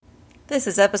This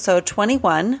is episode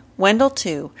 21, Wendell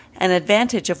 2, An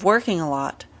Advantage of Working a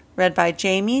Lot, read by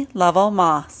Jamie Lovell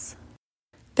Moss.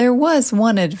 There was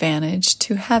one advantage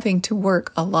to having to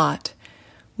work a lot.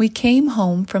 We came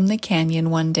home from the canyon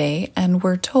one day and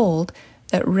were told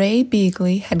that Ray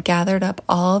Beagley had gathered up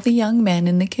all the young men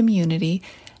in the community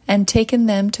and taken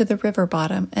them to the river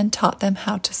bottom and taught them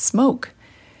how to smoke.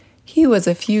 He was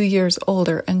a few years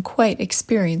older and quite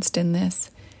experienced in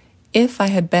this. If I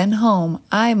had been home,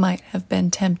 I might have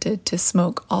been tempted to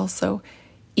smoke also,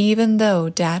 even though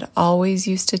Dad always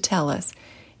used to tell us,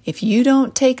 if you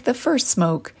don't take the first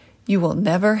smoke, you will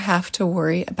never have to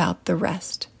worry about the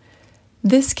rest.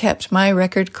 This kept my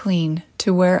record clean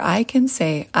to where I can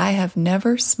say I have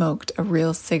never smoked a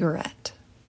real cigarette.